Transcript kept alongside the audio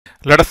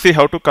Let us see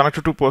how to connect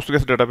to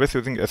Postgres database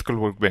using SQL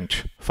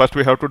Workbench. First,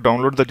 we have to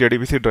download the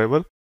JDBC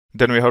driver.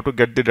 Then we have to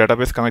get the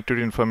database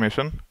connectivity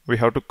information. We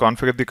have to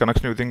configure the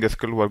connection using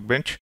SQL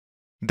Workbench.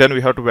 Then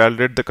we have to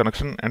validate the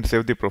connection and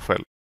save the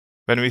profile.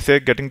 When we say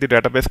getting the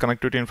database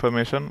connectivity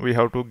information, we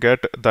have to get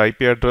the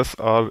IP address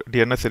or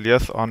DNS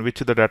alias on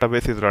which the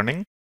database is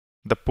running,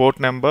 the port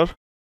number,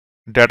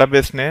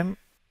 database name,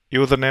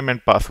 username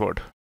and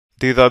password.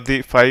 These are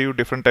the 5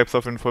 different types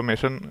of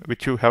information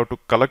which you have to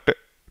collect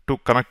to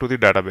connect to the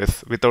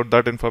database. Without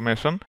that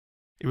information,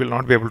 you will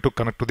not be able to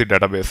connect to the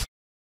database.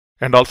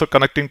 And also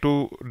connecting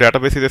to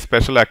database is a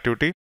special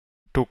activity.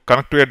 To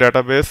connect to a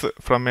database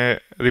from a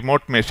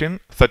remote machine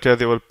such as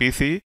your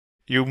PC,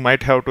 you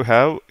might have to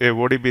have a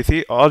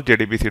ODBC or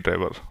JDBC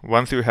driver.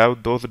 Once you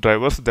have those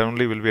drivers, then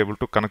only will be able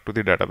to connect to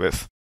the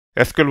database.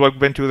 SQL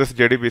Workbench uses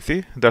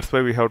JDBC, that's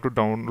why we have to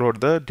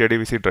download the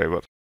JDBC driver.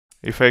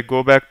 If I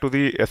go back to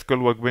the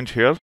SQL Workbench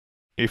here,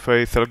 if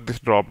I select this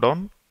drop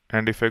down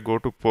and if I go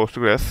to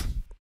Postgres,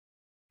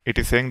 it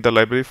is saying the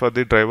library for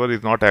the driver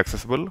is not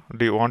accessible.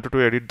 Do you want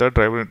to edit the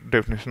driver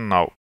definition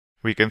now?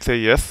 We can say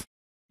yes.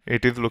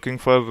 It is looking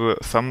for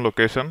some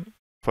location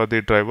for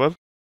the driver.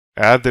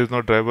 As there is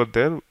no driver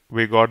there,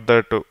 we got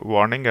that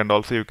warning, and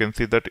also you can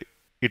see that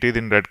it is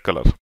in red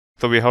color.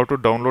 So we have to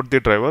download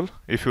the driver.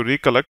 If you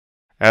recollect,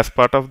 as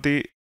part of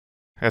the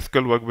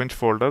SQL Workbench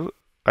folder,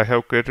 I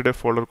have created a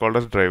folder called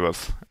as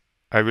drivers.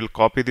 I will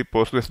copy the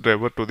Postgres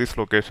driver to this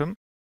location.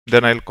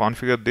 Then I'll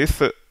configure this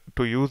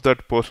to use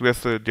that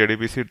Postgres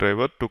JDBC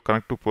driver to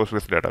connect to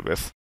Postgres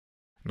database.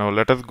 Now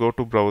let us go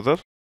to browser,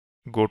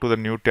 go to the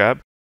new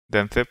tab,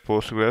 then say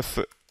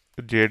Postgres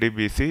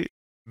JDBC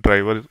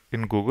driver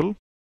in Google.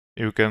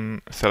 You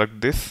can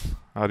select this,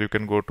 or you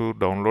can go to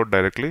download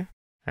directly,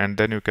 and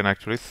then you can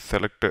actually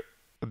select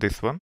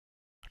this one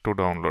to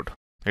download.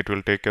 It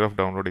will take care of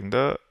downloading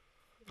the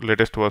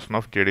latest version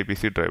of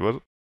JDBC driver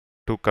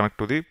to connect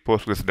to the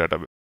Postgres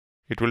database.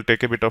 It will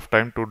take a bit of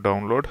time to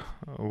download.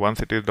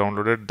 Once it is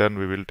downloaded, then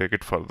we will take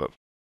it further.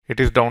 It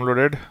is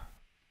downloaded.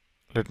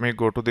 Let me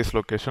go to this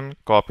location,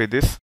 copy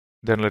this,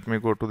 then let me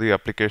go to the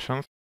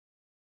applications,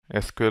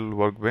 SQL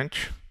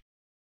Workbench,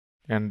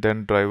 and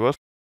then drivers,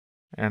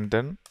 and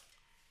then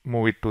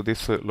move it to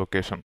this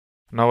location.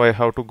 Now I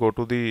have to go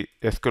to the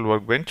SQL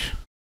Workbench.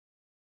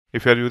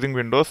 If you are using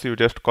Windows, you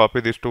just copy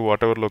this to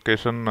whatever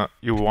location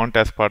you want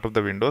as part of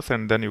the Windows,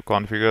 and then you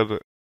configure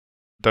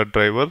the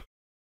driver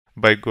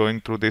by going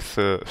through these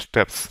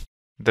steps.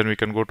 Then we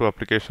can go to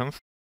applications.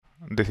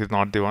 This is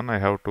not the one. I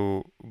have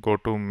to go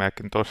to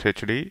Macintosh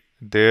HD.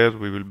 There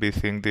we will be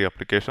seeing the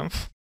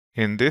applications.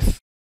 In this,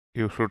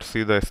 you should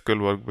see the SQL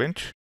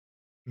Workbench,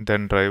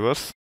 then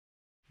drivers,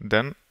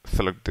 then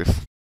select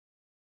this.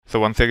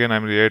 So once again,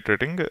 I'm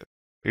reiterating,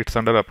 it's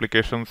under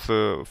applications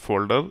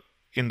folder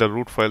in the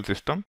root file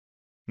system.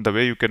 The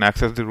way you can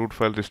access the root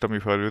file system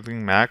if you are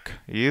using Mac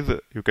is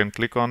you can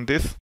click on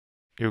this.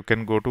 You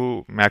can go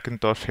to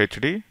Macintosh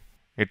HD.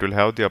 It will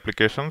have the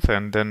applications,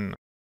 and then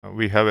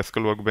we have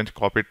SQL Workbench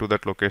copied to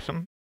that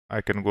location. I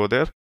can go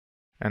there,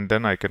 and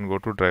then I can go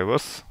to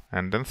drivers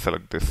and then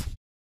select this.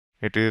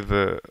 It is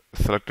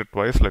selected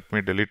twice. Let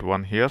me delete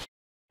one here.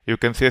 You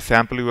can see a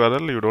sample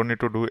URL. You don't need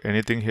to do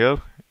anything here.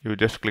 You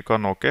just click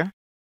on OK,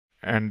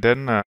 and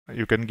then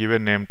you can give a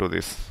name to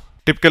this.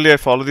 Typically, I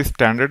follow this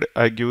standard.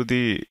 I give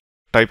the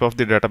type of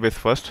the database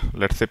first.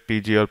 Let's say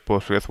PG or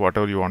Postgres,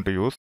 whatever you want to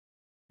use.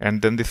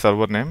 And then the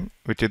server name,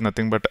 which is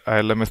nothing but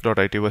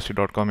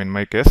ilms.itversity.com in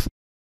my case.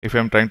 If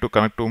I'm trying to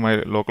connect to my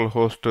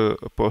localhost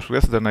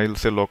Postgres, then I'll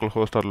say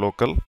localhost or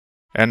local.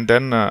 And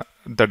then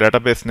the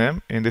database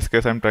name. In this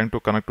case, I'm trying to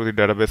connect to the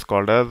database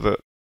called as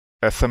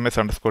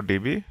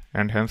sms_db,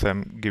 and hence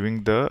I'm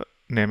giving the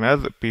name as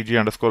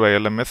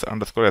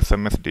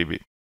pg_ilms_smsdb.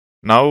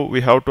 Now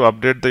we have to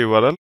update the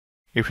URL.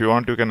 If you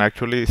want, you can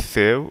actually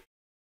save.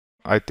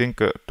 I think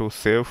to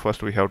save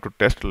first we have to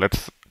test.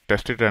 Let's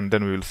test it and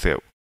then we will save.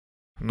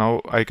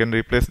 Now I can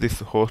replace this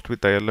host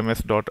with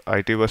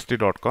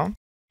ilms.itversity.com.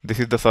 This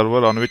is the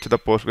server on which the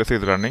Postgres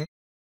is running.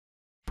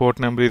 Port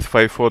number is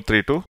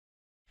 5432,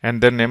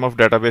 and then name of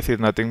database is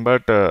nothing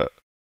but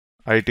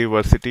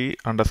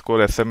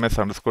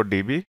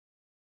itversity_sms_db.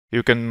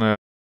 You can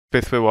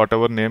specify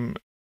whatever name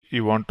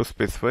you want to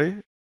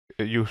specify.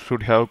 You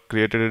should have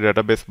created a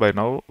database by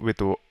now with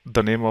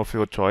the name of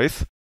your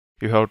choice.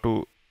 You have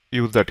to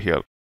use that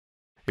here.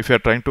 If you are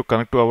trying to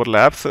connect to our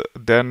labs,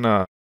 then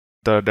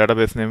the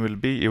database name will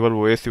be your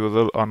OS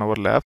user on our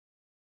lab,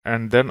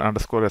 and then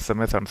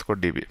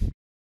 _sms_db.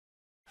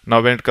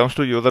 Now when it comes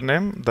to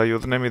username, the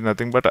username is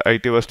nothing but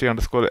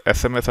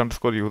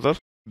itversity_sms_user.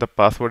 The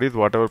password is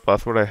whatever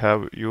password I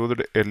have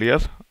used earlier,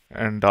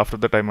 and after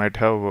that I might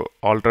have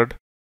altered.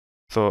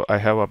 So I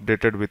have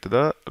updated with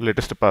the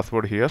latest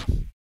password here.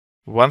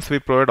 Once we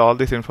provide all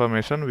this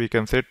information, we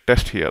can say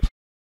test here.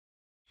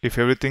 If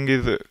everything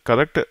is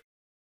correct,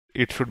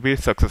 it should be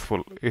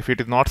successful. If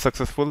it is not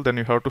successful, then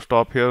you have to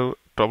stop here,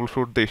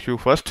 troubleshoot the issue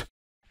first,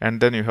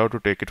 and then you have to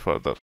take it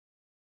further.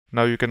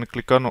 Now you can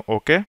click on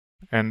OK,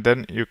 and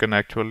then you can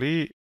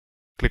actually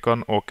click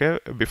on OK.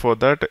 Before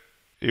that,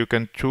 you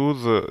can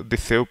choose the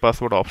save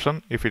password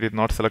option if it is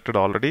not selected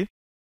already,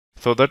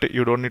 so that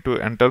you don't need to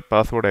enter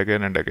password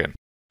again and again.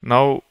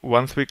 Now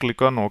once we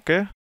click on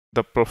OK,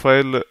 the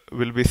profile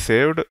will be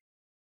saved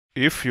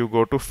if you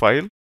go to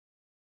File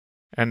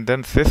and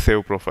then say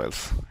Save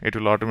Profiles. It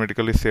will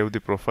automatically save the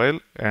profile,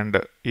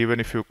 and even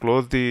if you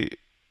close the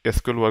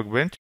SQL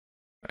Workbench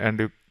and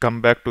you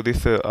come back to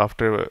this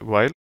after a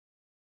while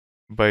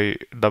by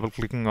double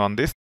clicking on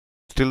this,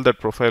 still that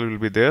profile will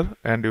be there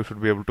and you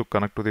should be able to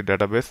connect to the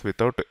database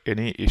without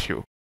any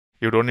issue.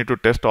 You don't need to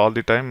test all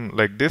the time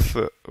like this.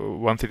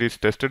 Once it is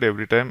tested,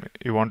 every time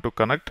you want to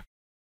connect,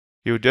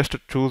 you just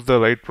choose the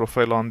right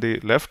profile on the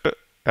left.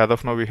 As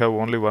of now we have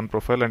only one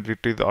profile and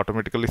it is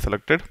automatically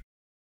selected.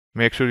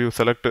 Make sure you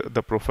select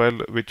the profile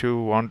which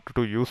you want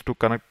to use to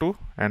connect to,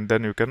 and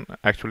then you can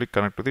actually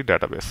connect to the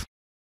database.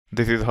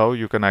 This is how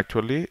you can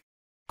actually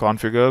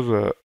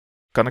configure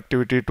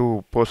connectivity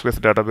to Postgres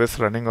database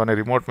running on a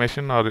remote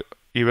machine or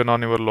even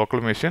on your local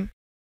machine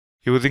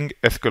using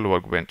SQL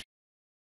Workbench.